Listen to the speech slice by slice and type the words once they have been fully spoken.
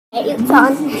It's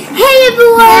on. Hey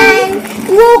everyone!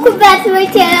 Welcome back to my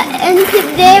channel, and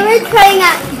today we're trying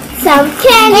out some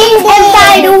candy. And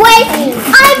by the way,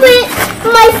 I'm with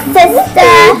my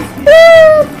sister,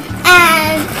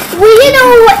 and we don't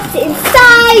know what's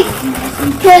inside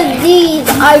because these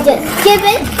are just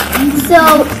given. So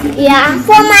yeah,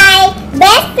 for my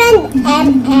best friend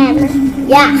MM.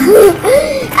 Yeah.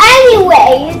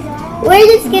 Anyways, we're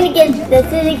just gonna get this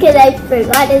because I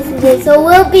forgot this, so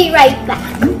we'll be right back.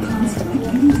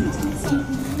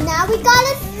 Now we got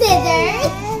a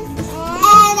scissors,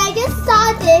 and I just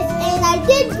saw this, and I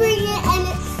did bring it, and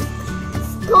it's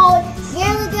called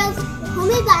Girls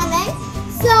Homemade Diamond.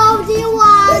 So, do you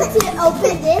want to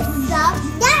open this up?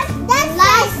 That's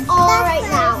all right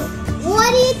now. What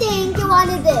do you think you want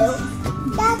to do?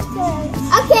 That's good.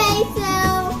 Okay, so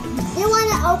do you want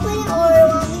to open it, or you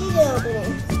want me to open it?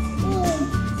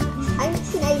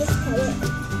 Can I just cut it?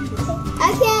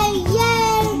 Okay,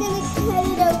 yay! We're gonna cut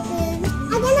it open.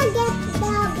 I'm gonna get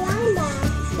the blind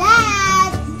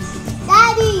bag.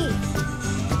 Daddy!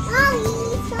 Mommy,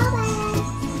 stop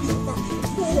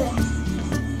it.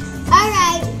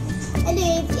 Alright.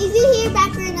 Anyways, if you hear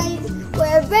background noise,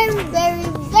 we're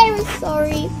very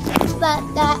sorry about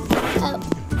that.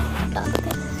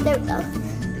 Okay, there we go.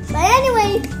 But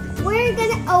anyway, we're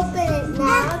gonna open it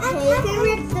now. Okay, you can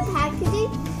rip the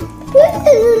packaging.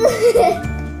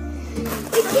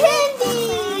 The candy!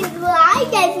 Well, I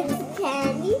guess it's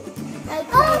candy.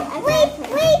 Okay. Oh, wait.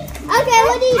 Okay,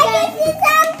 what do you guys? I can see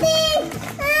something!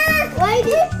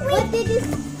 What did you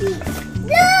see?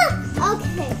 Look!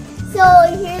 Okay, so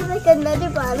here's like another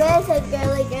bottle that says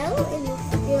girly girl, and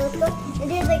and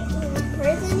there's like a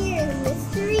person here in a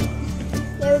mystery.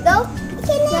 There we go.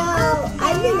 So,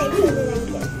 I'm gonna put it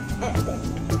like this.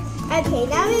 Okay,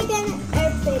 now we're gonna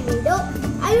open it.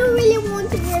 I don't really want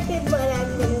to rip it, but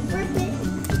I'm gonna rip it.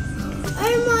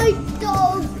 Oh my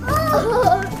dog!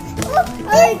 Oh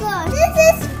my gosh! This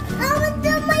is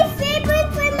my favorite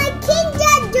for my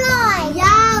Kinja toy.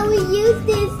 Yeah, we use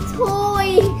this toy.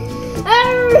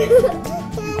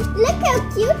 Look how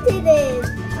cute it is.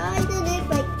 I don't know if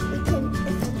we can.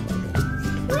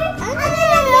 Wait, I'm gonna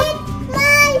get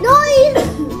my noise.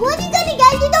 What are you gonna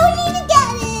get? You don't need to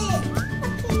get it.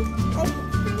 Okay.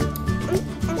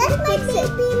 That's my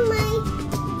baby, my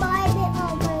Barbie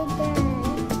over there.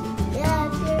 Yeah,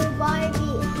 your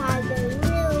Barbie has a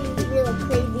really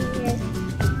crazy hair.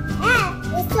 Yeah,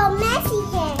 it's so messy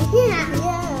hair. Yeah.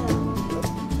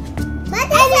 But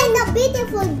it's like a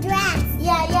beautiful dress.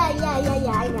 Yeah,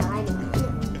 I know.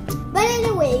 But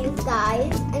anyways,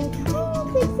 guys, I'm trying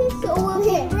to fix this, so we'll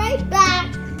get right back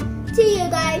to you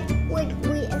guys when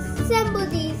we assemble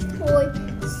these toys.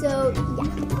 So yeah,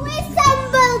 we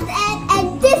assembled it, and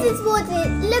this is what it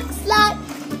looks like.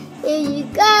 Here you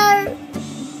go.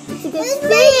 You can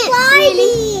see it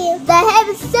really. The head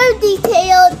is so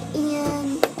detailed,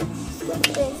 and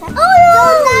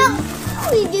oh no!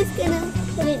 We're just gonna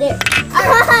put it there.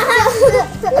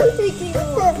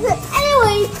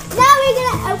 Anyway, now we're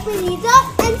gonna open these up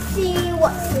and see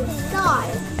what's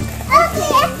inside.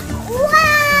 Okay.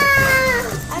 Wow.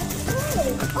 Okay.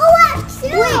 Oh wow!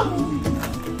 Wait.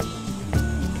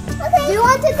 Okay. Do you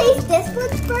want to taste this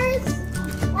one first?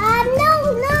 No.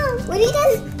 What do you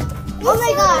guys? Oh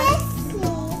my gosh!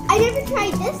 I never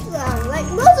tried this one. Like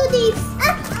most of these.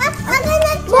 I'm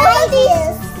gonna try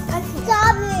this. Okay.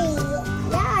 Strawberry.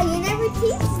 Yeah, you never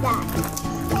taste that.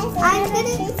 I'm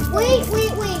gonna wait.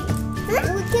 Huh?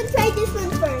 We can try this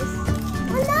one first.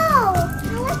 Oh no!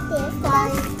 I like this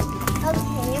one.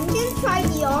 Okay, I'm gonna try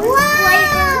the orange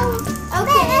flavor.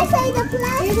 Okay. I try the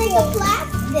plastic. There's like a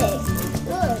plastic.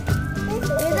 Look.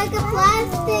 There's like a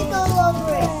plastic all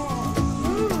over it.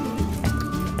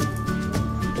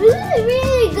 This is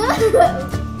really good.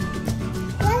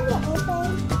 Let me open.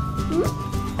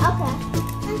 Okay.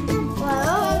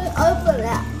 Well, open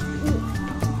that.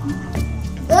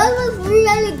 That looks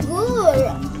really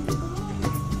good.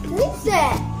 Taste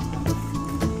it.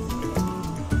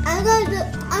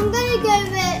 I'm gonna give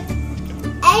it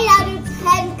 8 out of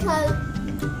 10 because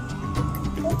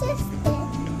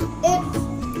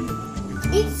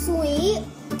it's sweet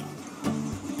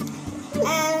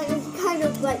and it's kind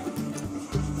of like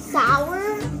sour.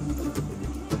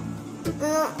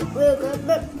 Real good,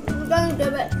 but we're gonna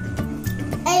give it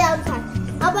 8 out of 10.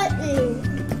 How about you?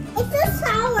 It's so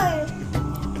sour.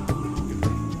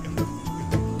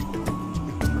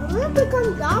 I'm gonna become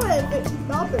sour if it's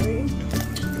strawberry.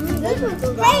 This one's so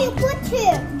sour. Hey, you put 2.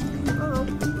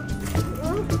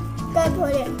 Gotta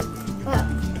put it.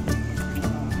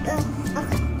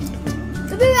 Okay.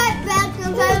 We'll be right back.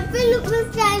 I'm trying to fill up the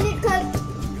standard because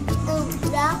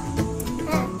yeah.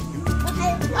 Okay.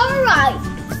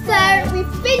 we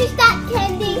finished that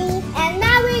candy, and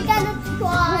now we're gonna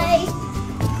try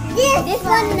this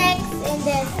one next, and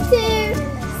then two.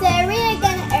 So we're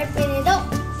gonna open it up.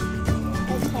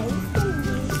 Okay,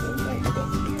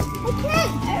 I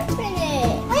can't open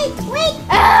it. Wait.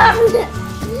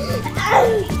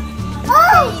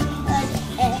 Oh!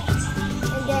 And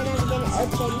then I'm gonna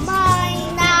open mine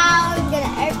now. I'm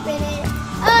gonna open it.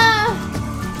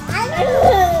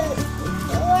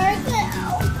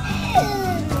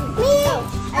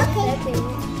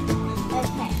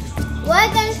 We're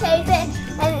gonna taste it,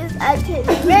 and it's actually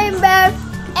rainbow.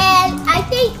 And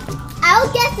I'll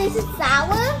guess this is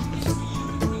sour.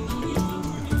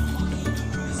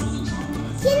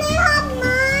 Can I have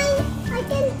mine? I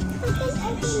can open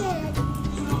it.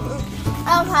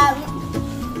 Okay.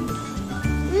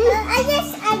 I guess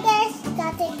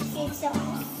that is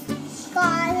sauce.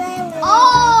 Oh!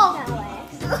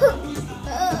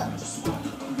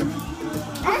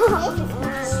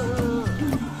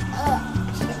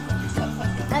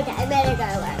 Okay, I better go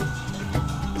away.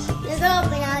 Just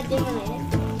open out, give a minute.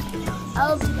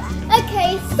 Okay,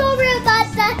 sorry about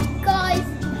that, guys.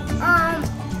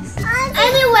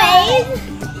 Anyways,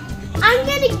 I'm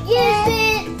gonna give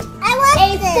it a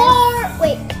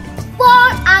 4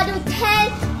 out of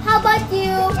 10. How about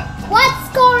you? What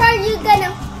score are you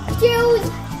gonna choose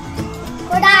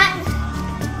for that?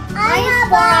 I have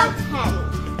 4 out of 10.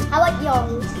 How about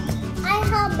yours? I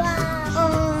have 10.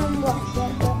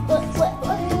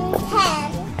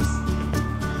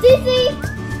 Sissy?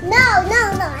 No,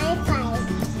 I'm 5.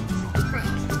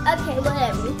 Okay,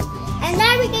 whatever. And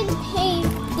now we can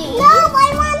taste these. No, I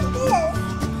want this.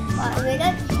 Well, we're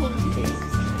gonna taste this.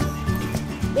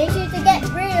 Make sure to get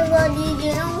rid of all these,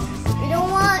 you know. We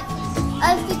don't want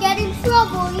us to get in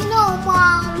trouble, you know,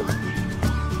 Mom.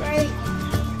 Right?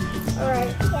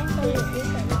 Alright.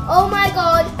 Oh my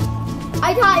god.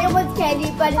 I thought it was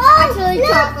candy, but it's actually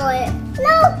chocolate.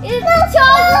 No, it's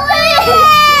chocolate!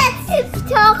 It's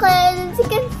chocolate. As you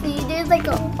can see, there's like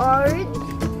an orange.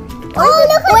 Oh,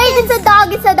 look at Wait, it's a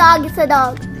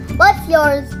dog. What's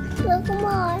yours? Look,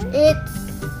 mine.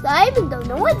 I even don't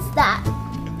know what's that.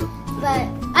 But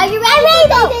are you ready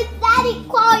to taste it? Daddy,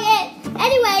 quiet.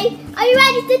 Anyway, are you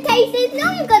ready to taste it?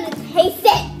 Now you're gonna taste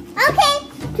it. Okay.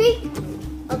 3.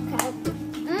 Okay.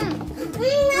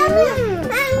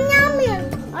 Yummy.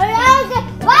 Okay.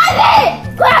 Quiet.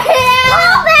 That's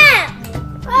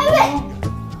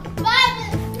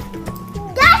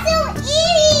so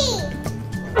easy.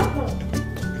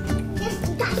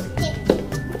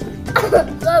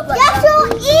 That's so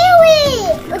easy.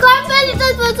 I can't finish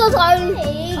this one, so sorry.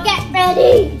 Get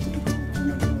ready.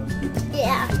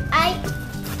 Yeah, I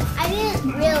didn't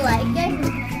really like it,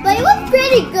 but it was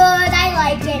pretty good. I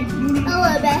like it a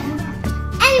little bit.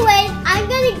 Anyways, I'm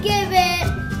gonna give it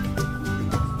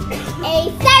a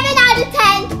 7 out of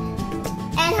 10.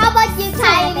 And how about you,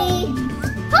 Kylie?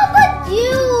 How about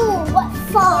you? What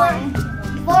 4?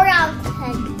 4 out of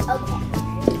 10. Okay.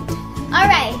 All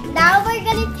right. Now we're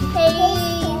gonna taste.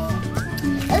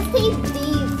 Let's taste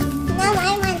these. No, I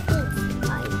want these.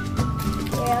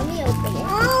 Here, let me open it.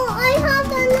 Oh, I have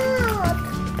the nut.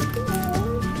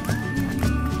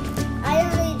 I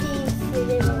don't need these.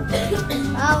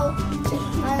 Oh,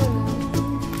 I don't know.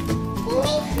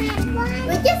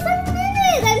 Wait just a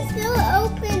minute. I'm still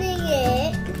opening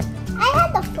it. I had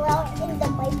the flour in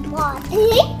my pot.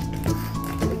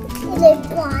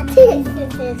 This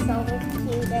is so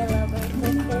cute. I love it.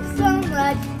 This so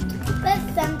much. But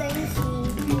sometimes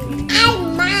I'm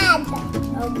mad.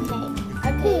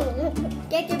 Okay.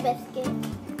 Get your biscuit.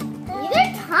 These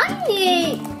are tiny.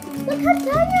 Look how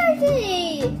tiny are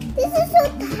these. This is so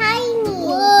tiny.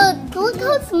 Look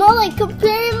how small I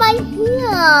compare in my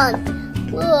hand.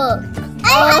 Look. I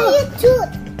have you too.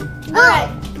 Alright.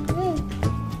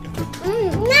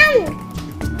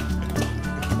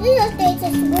 This tastes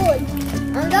good.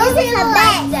 I'm going to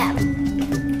like them.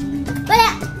 But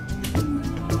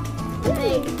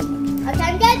okay,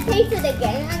 I'm gonna taste it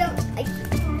again. I don't like.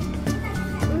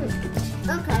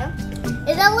 Okay,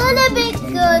 it's a little bit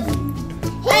good.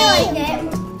 I like it.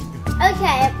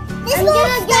 Okay, I'm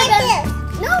gonna give it.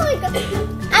 No,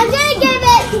 I'm gonna give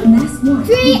it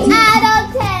 3 out of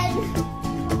 10.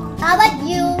 How about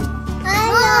you?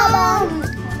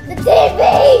 The TV.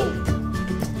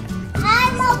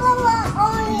 I'm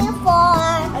only 4.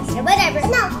 Okay, whatever.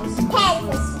 No, 10.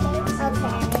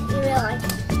 Okay, you really like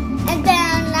it. And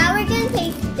then now we're gonna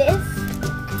taste this.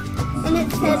 And it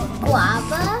says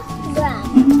guava.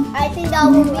 I think that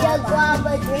will be a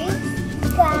guava drink.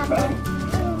 Guava.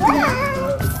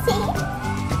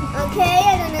 Okay,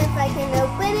 I don't know if I can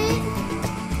open it.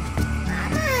 I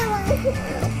want to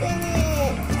open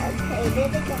it. Okay,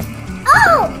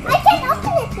 Oh, I can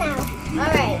open it now. All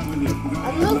right.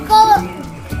 I'm gonna go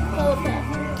open.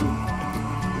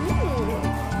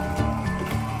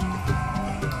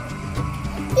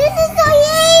 This is so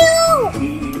yellow.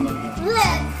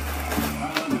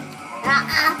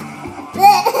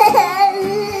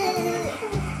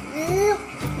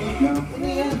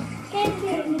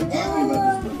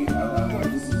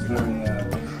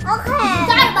 Okay.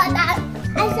 Sorry about that.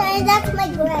 I'm sorry, that's my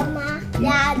grandma.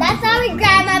 Yeah, that's our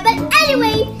grandma. But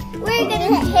anyway, we're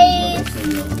gonna taste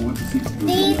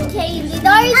these candy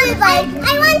bars. I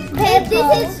want this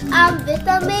is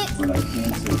Vitamix.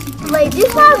 Wait, this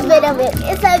is Vitamix.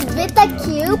 It's a Vita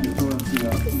Cube.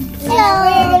 So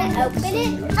we're gonna open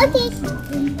it. Okay.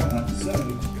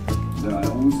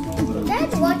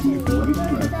 Dad's watching me.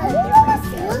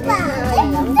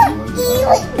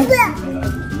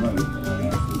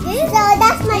 So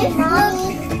that's my mommy.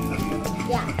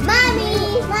 Yeah. Mommy,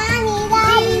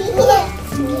 daddy.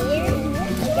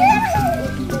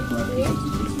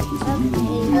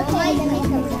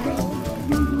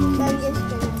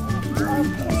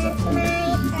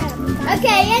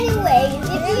 Okay, anyway,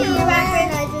 if you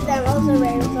recognize it, I'm also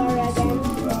very sorry again.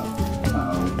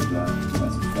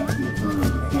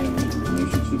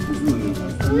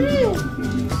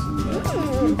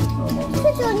 This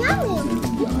is so yummy.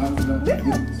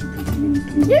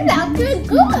 This is actually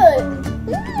good.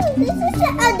 This is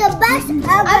the best ever.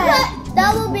 I thought that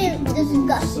would be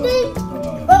disgusting.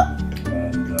 But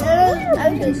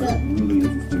actually good.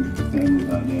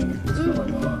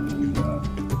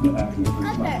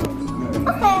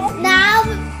 Okay, now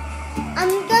I'm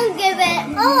gonna give it.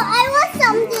 Oh, I want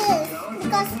some this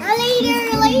because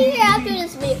later after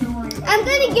this video, I'm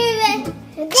gonna give it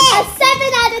a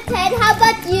 7 out of 10. How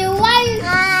about you? Why?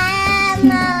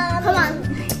 Come on.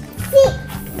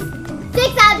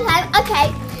 6 out of 10. Okay.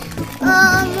 I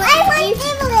want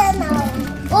Evelyn now.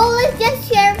 Well, let's just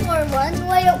share for one.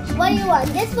 What do you want?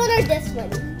 This one or this one?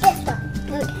 This one.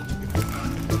 Okay.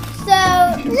 So.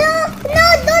 No,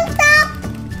 don't stop.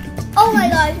 Oh my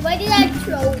gosh, why did I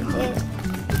throw it?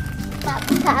 Tap,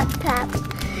 tap, tap.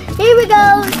 Here we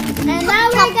go. And now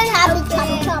we're gonna open it.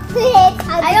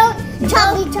 I don't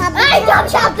chop.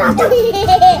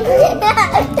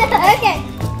 Okay.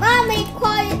 Mommy,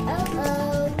 quiet.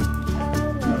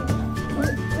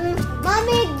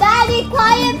 Mommy, Daddy,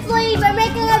 quiet please. We're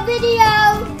making a video.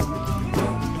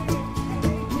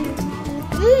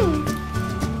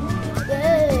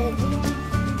 Good.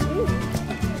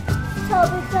 Chop.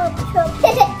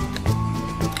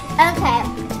 Okay.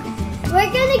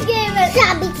 We're gonna give it.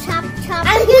 Chop.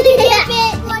 I'm gonna give it.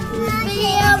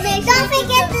 Don't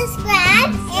forget to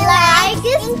subscribe and like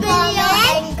this video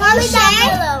and comment down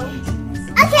below.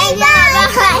 Okay,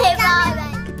 bye.